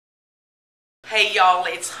Hey y'all,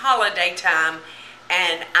 it's holiday time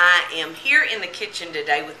and I am here in the kitchen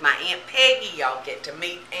today with my Aunt Peggy. Y'all get to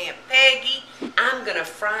meet Aunt Peggy. I'm gonna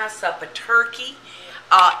fry us up a turkey.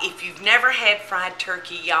 If you've never had fried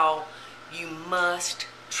turkey, y'all, you must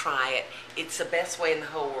try it. It's the best way in the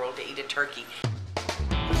whole world to eat a turkey.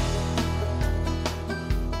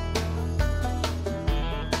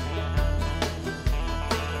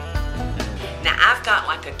 Now I've got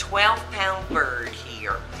like a 12-pound bird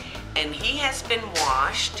here, and he has been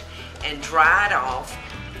washed and dried off.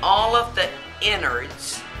 All of the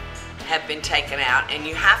innards have been taken out, and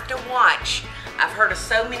you have to watch. I've heard of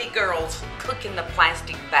so many girls cooking the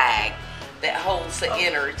plastic bag that holds the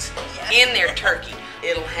innards in their turkey.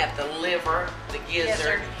 It'll have the liver, the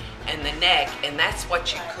gizzard, and the neck, and that's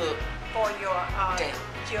what you cook for your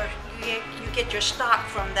you get your stock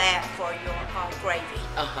from that for your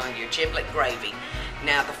gravy. Your giblet gravy.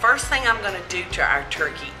 Now the first thing I'm going to do to our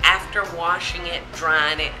turkey after washing it,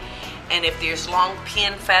 drying it, and if there's long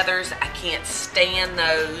pin feathers, I can't stand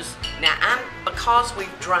those. Now because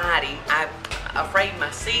we've dried him, I'm afraid my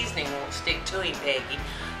seasoning won't stick to him, Peggy.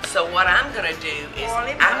 So what I'm going to do is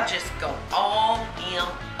I'm just going to oil him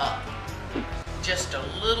up just a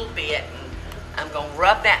little bit, and I'm going to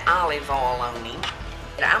rub that olive oil on him.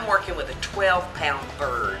 I'm working with a 12-pound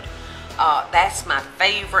bird. That's my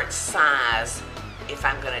favorite size if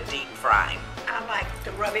I'm going to deep fry him. I like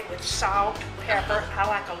to rub it with salt, pepper. I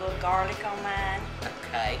like a little garlic on mine.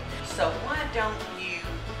 Okay, so why don't you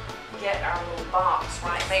get our little box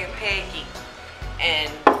right there, Peggy,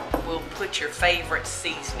 and we'll put your favorite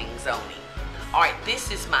seasonings on him. All right,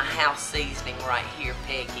 this is my house seasoning right here,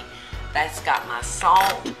 Peggy. That's got my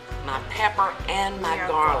salt, my pepper, and my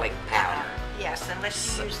garlic powder. Yes, and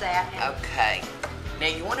let's use that. Okay. Now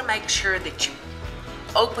you want to make sure that you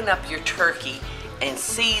open up your turkey and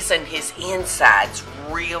season his insides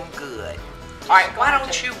real good. All right, why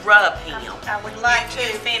don't you rub him? I would like to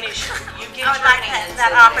finish. You get I would your like hands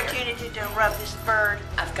that in opportunity to rub this bird.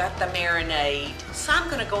 I've got the marinade, so I'm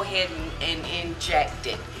going to go ahead and inject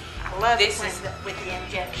it. I love it with the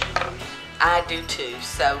injection. I do too.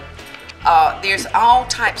 So there's all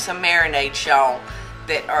types of marinades, y'all,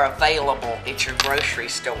 that are available at your grocery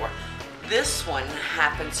store. This one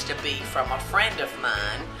happens to be from a friend of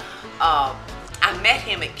mine. I met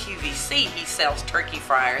him at QVC. He sells turkey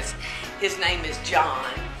fryers. His name is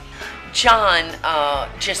John. John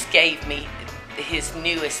just gave me his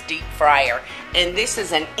newest deep fryer, and this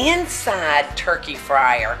is an inside turkey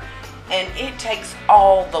fryer, and it takes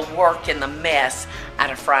all the work and the mess out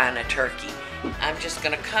of frying a turkey. I'm just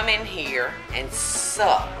going to come in here and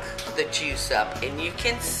suck the juice up, and you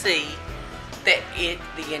can see that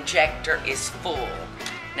the injector is full.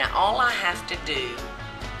 Now all I have to do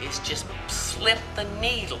is just slip the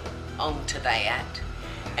needle onto that,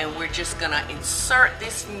 and we're just going to insert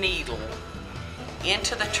this needle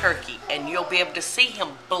into the turkey, and you'll be able to see him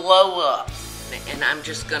blow up. And I'm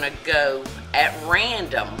just going to go at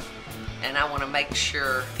random, and I want to make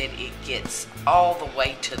sure that it gets all the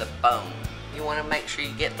way to the bone. You want to make sure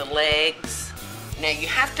you get the legs. Now you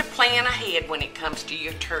have to plan ahead when it comes to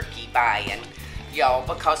your turkey buying, y'all,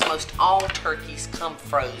 because most all turkeys come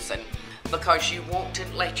frozen, because you want to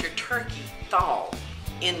let your turkey thaw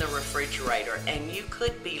in the refrigerator, and you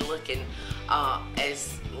could be looking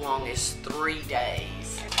as long as 3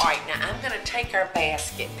 days. All right, now I'm going to take our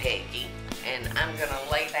basket, Peggy, and I'm going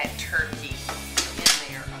to lay that turkey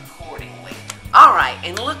in there accordingly. All right,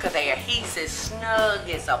 and look at there, he's as snug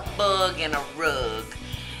as a bug in a rug.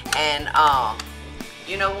 And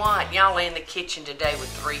you know what? Y'all in the kitchen today with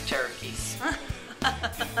 3 turkeys.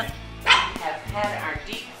 Have had our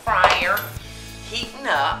deep fryer heating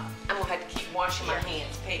up. I'm gonna have to keep washing my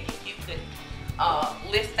hands, Peggy. If you could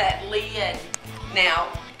lift that lid. Now,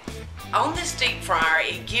 on this deep fryer,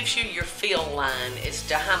 it gives you your fill line as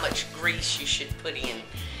to how much grease you should put in.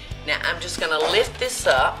 Now, I'm just gonna lift this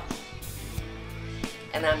up,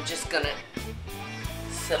 and I'm just gonna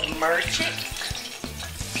submerge it.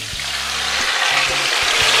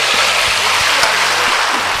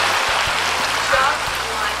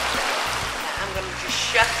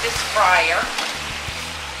 Shut this fryer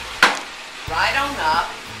right on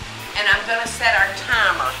up, and I'm going to set our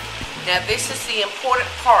timer. Now this is the important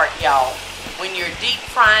part, y'all. When you're deep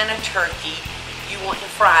frying a turkey, you want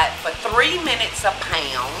to fry it for 3 minutes a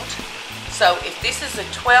pound. So if this is a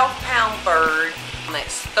 12-pound bird,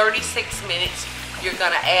 that's 36 minutes. You're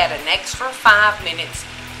going to add an extra 5 minutes,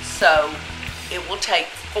 so it will take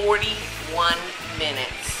 41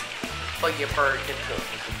 minutes for your bird to cook.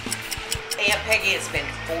 Aunt Peggy, it's been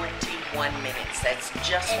 41 minutes. That's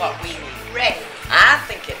just what we need. Ready. I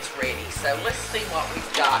think it's ready. So let's see what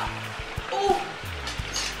we've got. Ooh.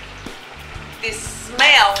 This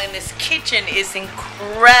smell in this kitchen is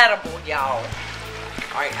incredible, y'all.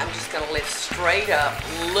 All right, I'm just gonna lift straight up.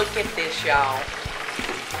 Look at this, y'all.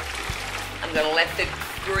 I'm gonna let the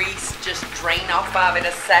grease just drain off of it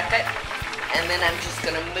a second. And then I'm just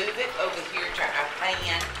gonna move it over here to our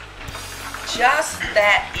pan. Just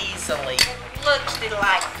that easily. It looks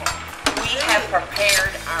delightful. We have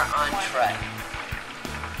prepared our entree.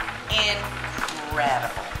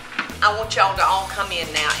 Incredible. I want y'all to all come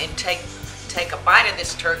in now and take a bite of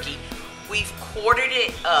this turkey. We've quartered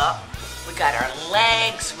it up. We got our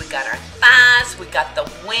legs, we got our thighs, we got the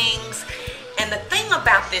wings. And the thing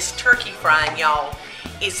about this turkey frying, y'all,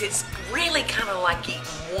 is it's really kind of like eating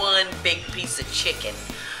one big piece of chicken.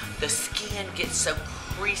 The skin gets so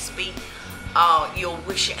crispy. Oh, you'll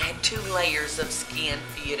wish it had 2 layers of skin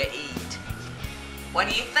for you to eat. What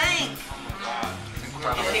do you think? Oh my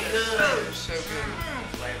God. Is it good? It's so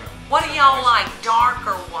good. What do y'all like, dark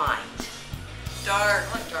or white? Dark.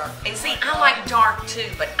 I like dark. And see, I like dark too,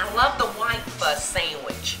 but I love the white fuzz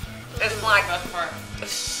sandwich. It's like,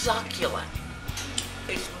 it's succulent.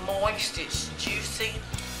 It's moist, it's juicy.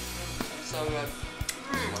 So good.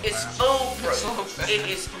 It's foolproof. It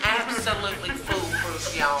is absolutely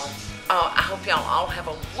foolproof, y'all. I hope y'all all have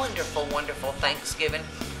a wonderful, wonderful Thanksgiving.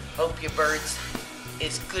 Hope your bird's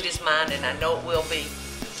as good as mine, and I know it will be.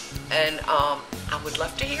 And I would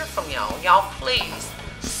love to hear from y'all. Y'all, please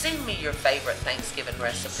send me your favorite Thanksgiving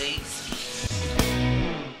recipes.